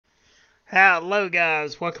Hello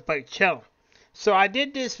guys, welcome back to the channel. So I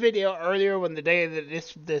did this video earlier when the day that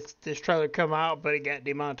this trailer come out, but it got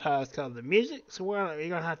demonetized because of the music. So we're not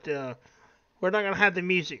gonna have the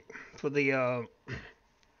music for the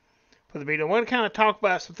video. We're gonna kind of talk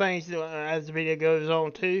about some things as the video goes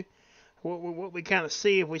on too. What we kind of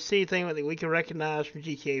see, if we see anything that we can recognize from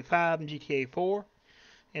GTA 5 and GTA 4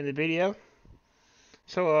 in the video.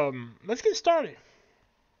 So let's get started.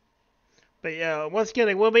 But yeah, once again,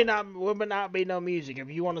 there will not be no music. If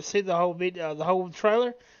you want to see the whole video, the whole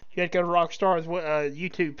trailer, you have to go to Rockstar's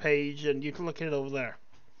YouTube page and you can look at it over there.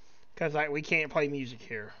 Cause we can't play music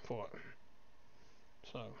here for it.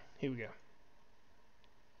 So here we go.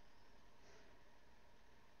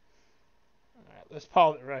 All right, let's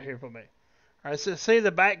pause it right here for a minute. All right, so see the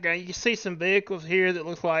background. You can see some vehicles here that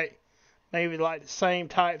look like maybe like the same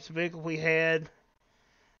types of vehicle we had,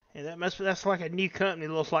 and that's like a new company.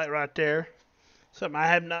 Looks like right there. Something I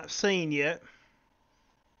have not seen yet.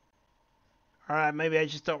 Alright, maybe I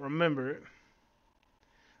just don't remember it.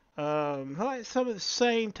 I like some of the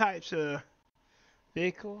same types of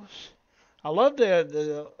vehicles. I love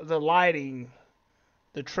the lighting,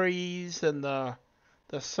 the trees and the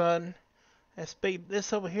sun.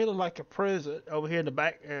 This over here looks like a prison over here in the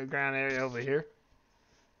background area over here.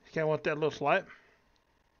 That's kind of what that looks like.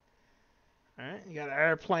 Alright, you got an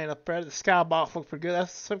airplane up there. The skybox looks pretty good.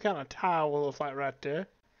 That's some kind of tower looks like right there.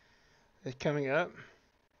 It's coming up.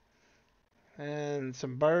 And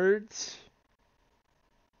some birds.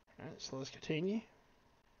 Alright, so let's continue.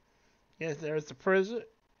 Yes, there's the prison.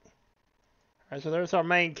 Alright, so there's our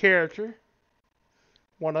main character.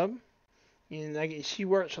 One of them. And she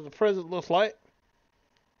works for the prison, looks like.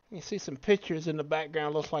 You can see some pictures in the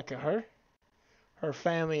background, looks like of her. Her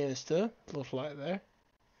family and stuff, looks like there.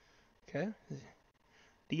 Okay.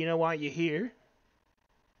 Do you know why you're here?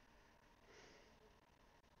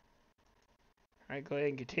 Alright, go ahead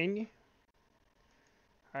and continue.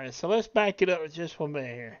 Alright, so let's back it up just 1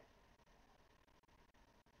 minute here.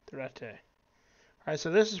 Right there. Alright,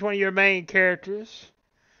 so this is one of your main characters.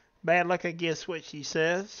 Bad luck, I guess what she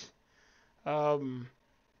says.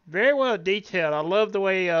 Very well detailed. I love the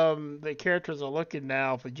way the characters are looking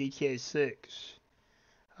now for GTA 6.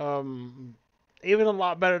 Even a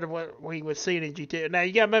lot better than what we would see in GTA. Now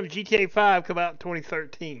you gotta remember GTA 5 come out in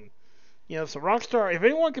 2013. You know, so Rockstar, if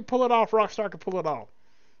anyone can pull it off, Rockstar can pull it off.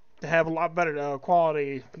 To have a lot better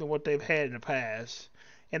quality than what they've had in the past.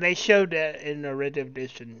 And they showed that in the Red Dead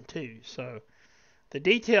Edition too. So the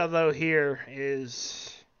detail though here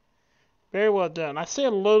is very well done. I see a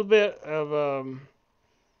little bit that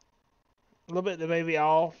may be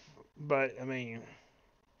off, but I mean,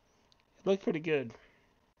 it looks pretty good.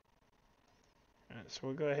 Alright, so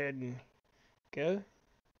we'll go ahead and go.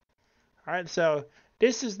 Alright, so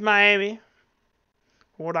this is Miami,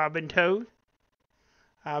 what I've been told.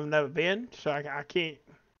 I've never been, so I can't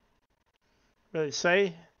really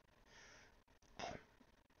say.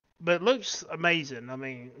 But it looks amazing. I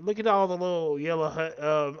mean, look at all the little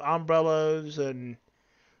yellow umbrellas and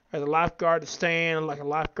there's a lifeguard stand, like a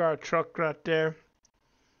lifeguard truck right there.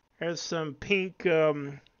 There's some pink,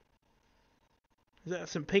 is that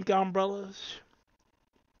some pink umbrellas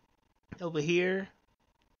over here?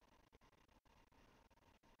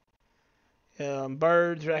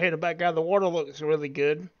 Birds right here in the background. The water looks really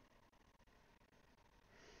good.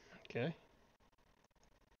 Okay.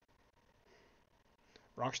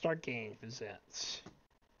 Rockstar Games presents.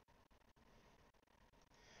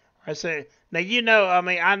 I say, now you know, I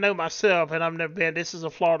mean, I know myself, and I've never been. This is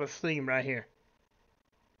a Florida theme right here.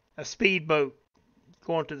 A speedboat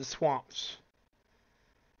going to the swamps.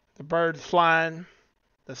 The birds flying.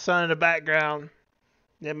 The sun in the background.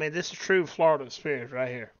 I mean, this is true Florida experience right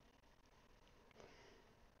here.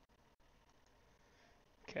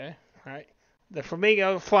 Okay, alright. The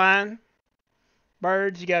flamingo flying.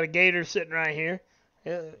 Birds, you got a gator sitting right here.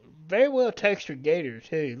 Very well textured gator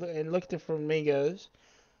too. And look at the flamingos.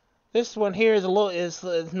 This one here is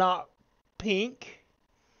is not pink.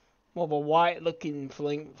 More of a white looking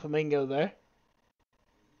flamingo there.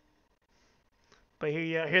 But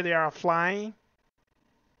here they are flying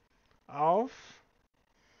off.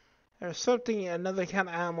 There's something, another kind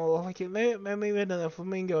of animal, like maybe a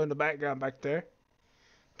flamingo in the background back there.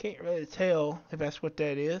 Can't really tell if that's what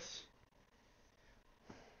that is.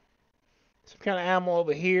 Some kind of animal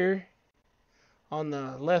over here on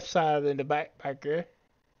the left side in the back there.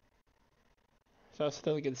 So that's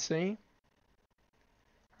still a good scene.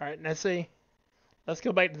 Alright, now see. Let's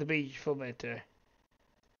go back to the beach for a minute there.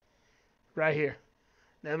 Right here.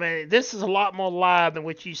 Now, man, this is a lot more live than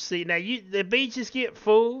what you see. Now, the beaches get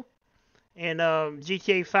full in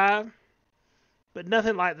GTA 5. but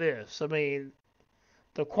nothing like this. I mean,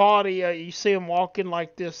 the quality, you see them walking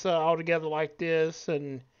like this, all together like this,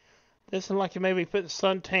 and this one like you maybe put the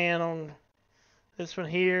suntan on this one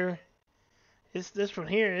here. This one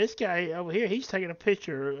here, this guy over here, he's taking a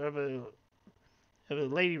picture of a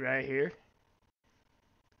lady right here.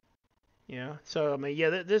 Yeah. So I mean,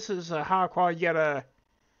 yeah, this is a high quality. You got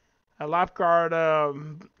a lifeguard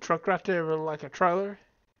truck right there with like a trailer.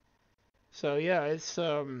 So yeah, it's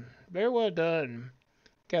very well done.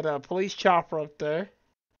 Got a police chopper up there.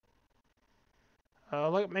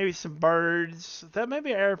 Look, maybe some birds. That may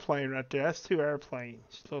be an airplane right there. That's two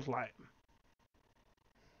airplanes. Looks like.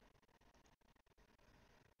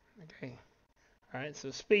 Okay. All right. So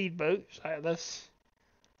speedboats. All right. Let's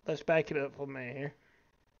back it up for a minute here.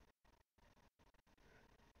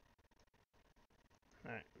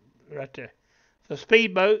 All right. Right there. So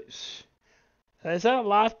speedboats. Is that a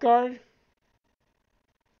lifeguard?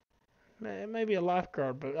 It may be a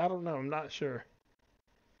lifeguard, but I don't know. I'm not sure.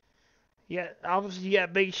 Yeah, obviously you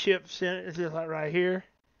got big ships in it. It's just like right here.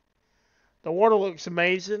 The water looks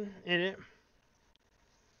amazing in it.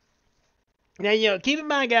 Now, keep in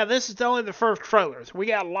mind, guys, this is only the first trailer. So we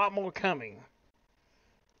got a lot more coming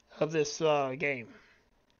of this game.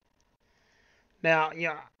 Now,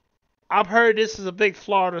 I've heard this is a big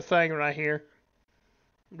Florida thing right here.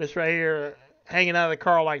 This right here, hanging out of the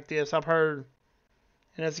car like this. I've heard.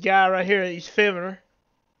 And this guy right here, he's filming her.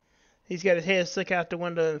 He's got his head stuck out the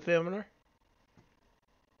window and filming her.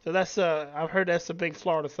 So that's I've heard that's a big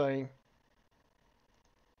Florida thing.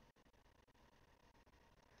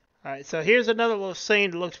 All right, so here's another little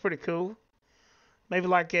scene that looks pretty cool. Maybe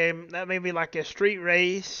that may be like a street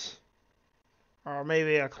race, or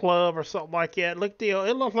maybe a club or something like that.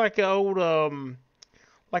 It looks like an old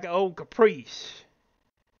Caprice.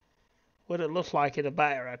 What it looks like in the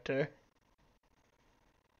back right there.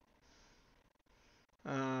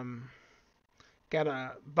 Got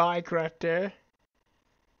a bike right there.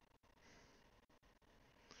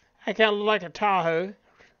 I kind of look like a Tahoe.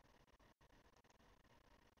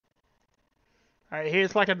 All right,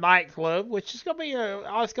 here's like a nightclub, which is it's gonna be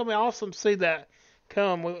awesome to see that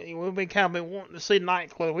come. We've been kind of been wanting to see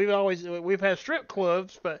nightclub. We've had strip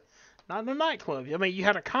clubs, but not a nightclub. I mean, you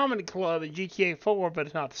had a comedy club in GTA 4, but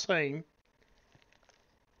it's not the same.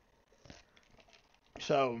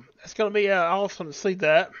 So it's gonna be awesome to see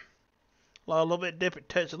that. A little bit different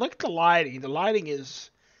touch. Look at the lighting. The lighting is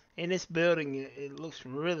in this building. It looks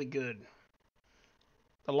really good.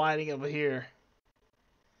 The lighting over here.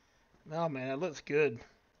 Oh man, it looks good.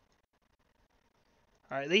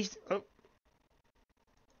 All right,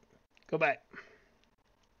 go back.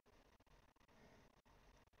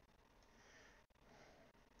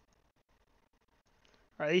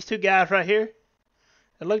 All right, these two guys right here.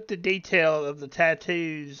 And look at the detail of the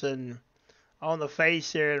tattoos and on the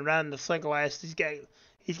face there and around the sunglasses.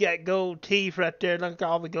 He's got gold teeth right there. Look at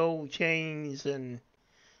all the gold chains and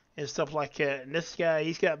stuff like that. And this guy,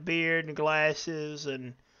 he's got beard and glasses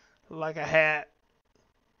and like a hat.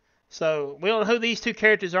 So we don't know who these two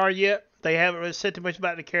characters are yet. They haven't really said too much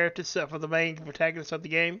about the characters except for the main protagonists of the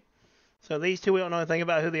game. So these two, we don't know anything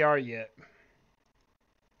about who they are yet.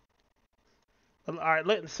 All right,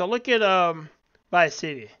 look at Vice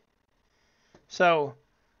City. So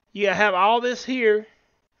you have all this here.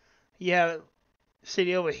 You have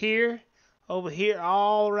city over here,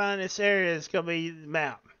 all around this area is gonna be the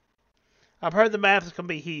map. I've heard the map is gonna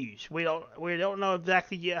be huge. We don't know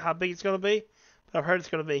exactly yet how big it's gonna be, but I've heard it's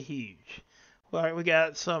gonna be huge. All right, we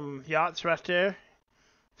got some yachts right there,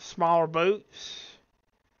 smaller boats.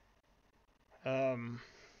 I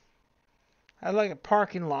like a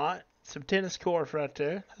parking lot, some tennis courts right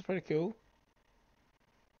there. That's pretty cool.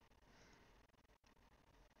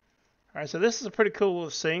 All right, so this is a pretty cool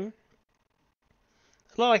little scene.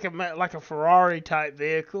 It looks like a Ferrari type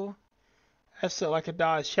vehicle. That's like a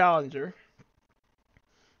Dodge Challenger.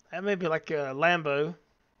 That may be like a Lambo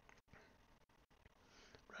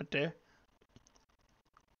right there.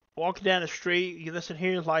 Walking down the street, you listen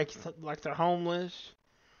here like they're homeless.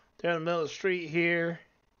 They're in the middle of the street here.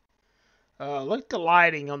 Look at the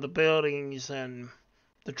lighting on the buildings and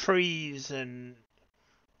the trees, and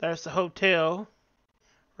there's the hotel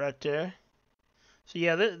right there. So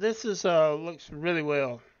yeah, this is looks really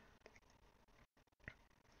well.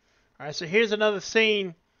 All right, so here's another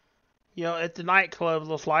scene. At the nightclub,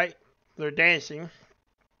 looks like they're dancing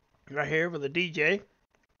right here with a DJ.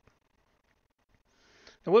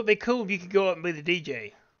 It would be cool if you could go up and be the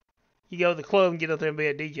DJ. You go to the club and get up there and be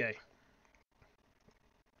a DJ.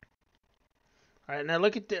 All right, now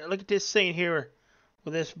look at this scene here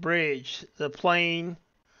with this bridge, the plane.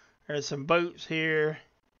 There's some boats here.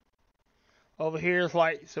 Over here is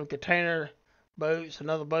like some container boats,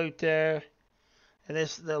 another boat there, and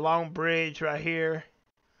this the long bridge right here.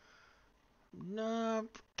 No,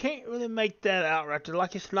 can't really make that out right there.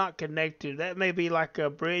 Like it's not connected. That may be like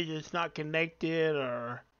a bridge that's not connected,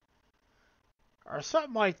 or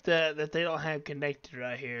something like that that they don't have connected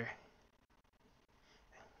right here.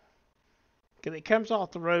 Cause it comes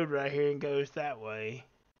off the road right here and goes that way.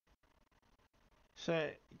 So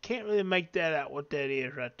you can't really make that out what that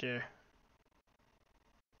is right there.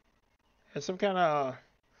 There's some kind of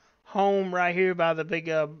home right here by the big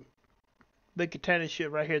container ship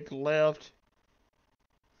right here at the left.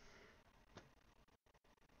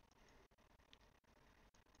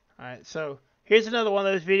 Alright, so here's another one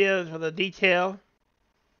of those videos with a detail.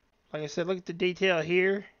 Like I said, look at the detail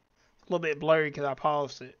here. It's a little bit blurry because I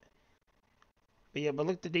paused it. But yeah, but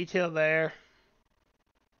look at the detail there.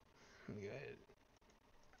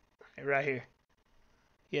 Right here.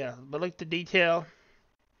 Yeah, but look at the detail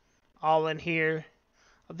all in here.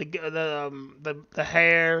 The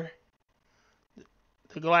hair,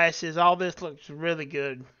 the glasses, all this looks really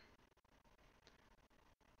good.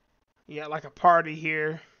 You got like a party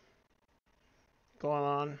here going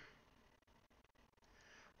on.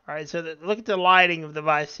 Alright, so look at the lighting of the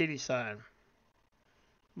Vice City sign.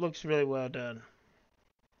 Looks really well done.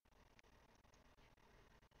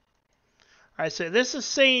 Alright, so this is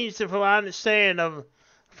scenes, from what I understand,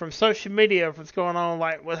 from social media of what's going on,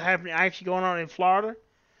 like what's happening, actually going on in Florida.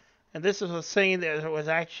 And this is a scene that was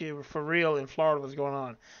actually for real in Florida was going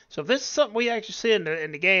on. So if this is something we actually see in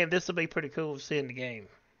the game, this will be pretty cool to see in the game.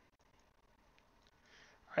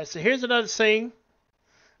 Alright, so here's another scene.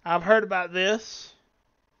 I've heard about this.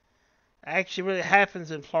 It actually really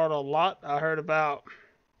happens in Florida a lot. I heard about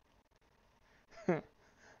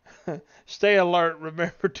stay alert,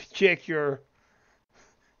 remember to check your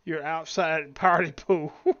outside party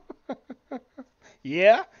pool.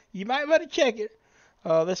 Yeah, you might better check it.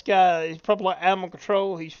 This guy is probably like animal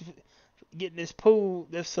control. He's getting this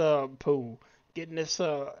getting this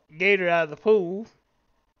gator out of the pool.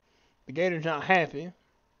 The gator's not happy.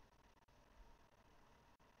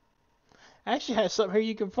 I actually has something here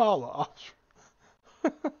you can follow.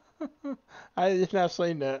 I just now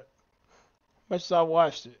seen that. Much as I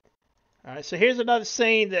watched it. Alright, so here's another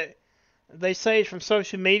scene that they say is from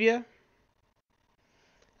social media.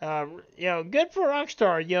 Good for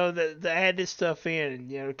Rockstar, that add this stuff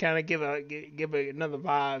in, kind of give another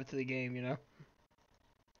vibe to the game,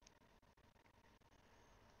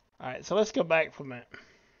 Alright, so let's go back for a minute.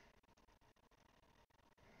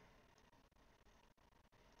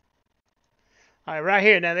 Alright, right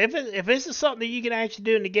here. Now, if this is something that you can actually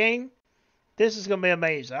do in the game, this is going to be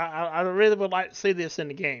amazing. I really would like to see this in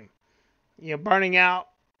the game. Burning out,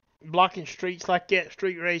 blocking streets like that,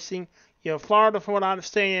 street racing. Florida, from what I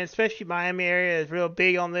understand, especially Miami area, is real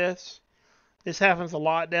big on this. This happens a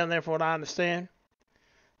lot down there, from what I understand.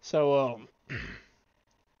 So,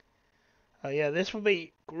 yeah, this would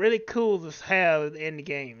be really cool to have in the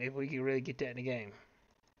game if we could really get that in the game.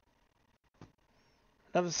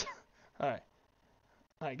 All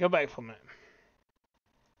right, go back for a minute.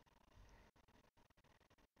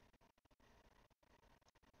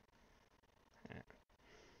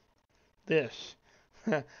 This.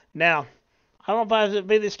 Now, I don't know if it'd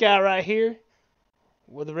be this guy right here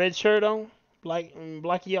with the red shirt on, black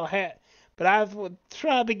yellow hat, but I would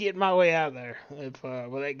try to get my way out of there if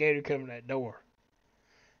with that gator coming that door.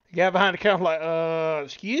 The guy behind the counter like,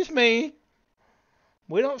 excuse me,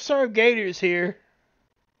 we don't serve gators here.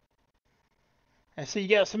 And see, you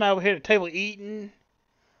got somebody over here at the table eating.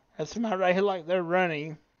 And somebody right here like they're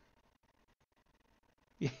running.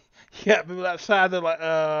 You got people outside, they're like,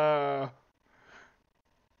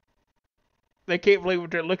 they can't believe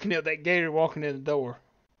what they're looking at, that gator walking in the door.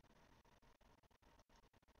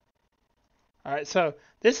 Alright, so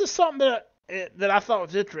this is something that I thought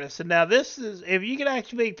was interesting. Now this is, if you can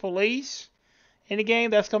actually be police in the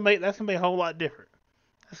game, that's gonna be a whole lot different.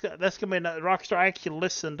 That's gonna be Rockstar actually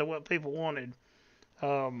listened to what people wanted.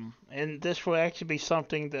 And this will actually be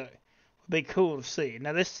something that would be cool to see.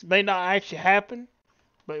 Now this may not actually happen,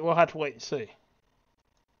 but we'll have to wait and see.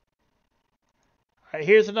 Alright,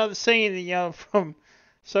 here's another scene, from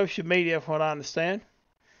social media, from what I understand.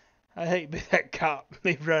 I hate to be that cop,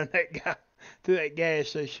 me running that guy through that gas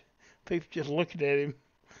station. People just looking at him.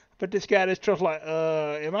 But this guy just like,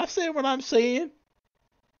 am I seeing what I'm seeing?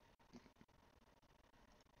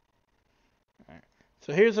 Alright.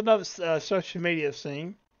 So here's another social media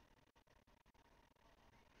scene.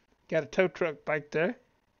 Got a tow truck back there.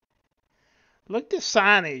 Look at the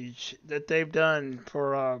signage that they've done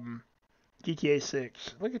for GTA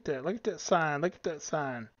 6. Look at that. Look at that sign. Look at that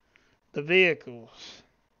sign. the vehicles.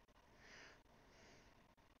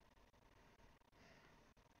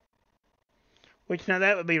 Which now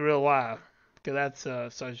that would be real live because that's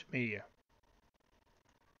social media.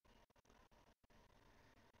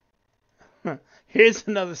 Here's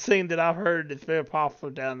another scene that I've heard that's very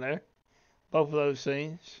popular down there. Both of those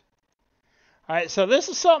scenes. All right, so this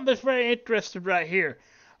is something that's very interesting right here.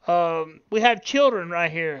 We have children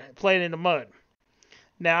right here playing in the mud.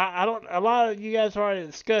 Now, I don't. A lot of you guys already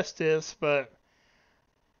discussed this, but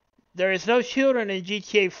there is no children in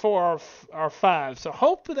GTA 4 or 5. So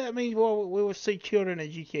hopefully that means we will see children in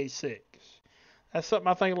GTA 6. That's something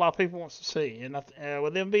I think a lot of people want to see. And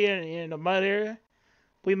with them being in the mud area,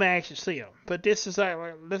 we may actually see them. But this is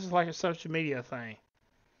like a social media thing.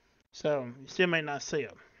 So you still may not see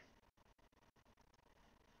them.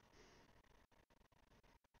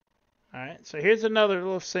 Alright, so here's another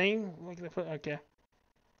little scene. Okay.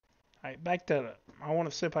 Alright, back that up. I want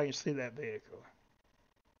to see if I can see that vehicle.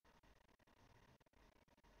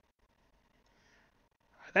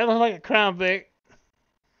 That looks like a Crown Vic.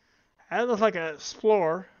 That looks like a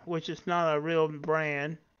Explorer, which is not a real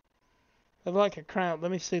brand. That looks like a Crown.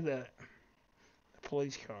 Let me see that. The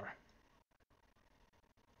police car.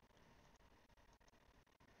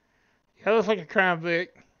 That looks like a Crown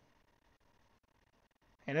Vic.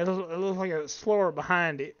 And it looks like a Explorer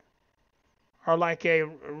behind it. Or like a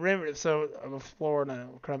remnant of a Explorer and a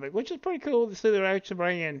Crown Vic, which is pretty cool to see they're actually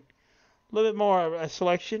bringing a little bit more of a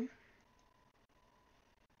selection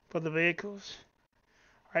for the vehicles.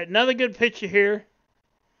 Alright, another good picture here.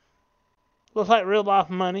 Looks like real life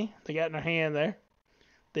money they got in their hand there.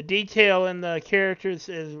 The detail in the characters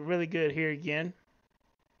is really good here again.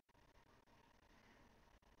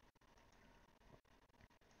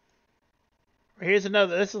 Here's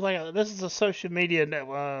another. This is a social media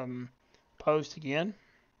post again.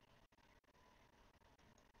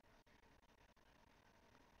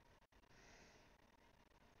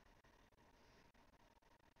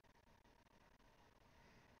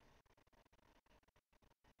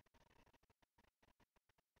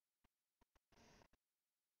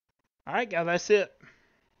 Alright, guys, that's it.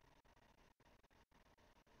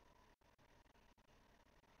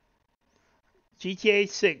 GTA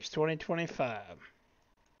 6 2025.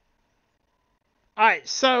 Alright,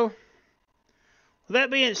 so with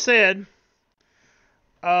that being said,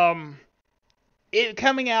 it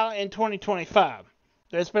coming out in 2025.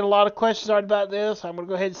 There's been a lot of questions already about this. I'm gonna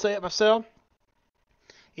go ahead and say it myself.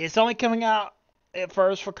 It's only coming out at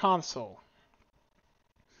first for console.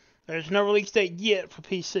 There's no release date yet for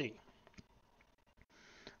PC.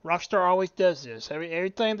 Rockstar always does this.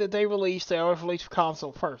 Everything that they always release for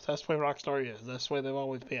console first. That's the way Rockstar is. That's the way they've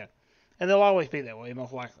always been. And they'll always be that way,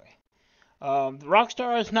 most likely.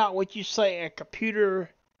 Rockstar is not what you say a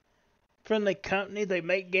computer-friendly company. They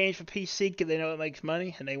make games for PC because they know it makes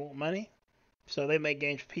money and they want money. So they make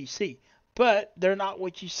games for PC. But they're not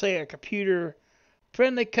what you say a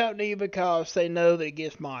computer-friendly company because they know that it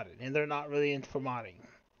gets modded. And they're not really into modding.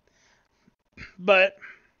 But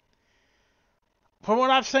from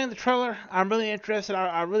what I've seen in the trailer, I'm really interested.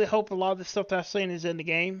 I really hope a lot of the stuff that I've seen is in the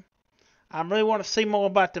game. I really want to see more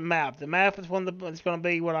about the map. The map is one that's going to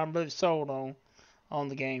be what I'm really sold on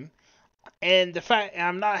the game. And the fact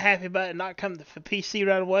I'm not happy about it not coming for PC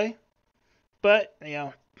right away. But,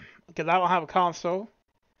 because I don't have a console.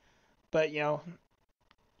 But,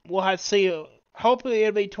 we'll have to see. Hopefully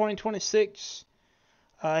it'll be 2026.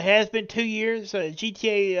 It has been 2 years.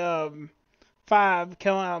 GTA 5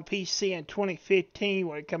 came out on PC in 2015,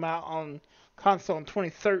 where it came out on console in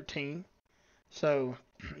 2013. So,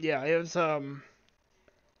 yeah, it was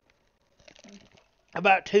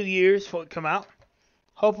about 2 years before it come out.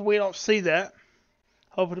 Hopefully we don't see that.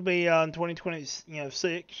 Hopefully it'll be in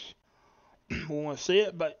 2026. We want to see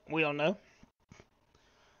it, but we don't know.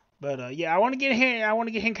 But yeah, I want to get here. I want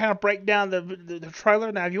to get here and kind of break down the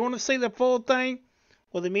trailer. Now, if you want to see the full thing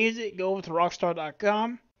with the music, go over to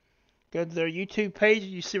Rockstar.com. Go to their YouTube page.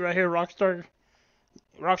 You see right here, Rockstar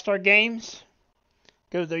Games.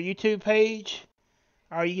 Go to their YouTube page.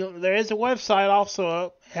 There is a website also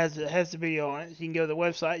up. Has the video on it. So you can go to the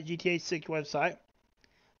website, GTA 6 website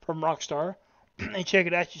from Rockstar, and check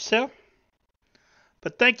it out yourself.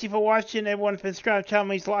 But thank you for watching. Everyone, subscribe to the channel.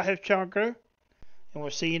 Means a lot. Helps the channel grow. And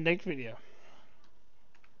we'll see you in the next video.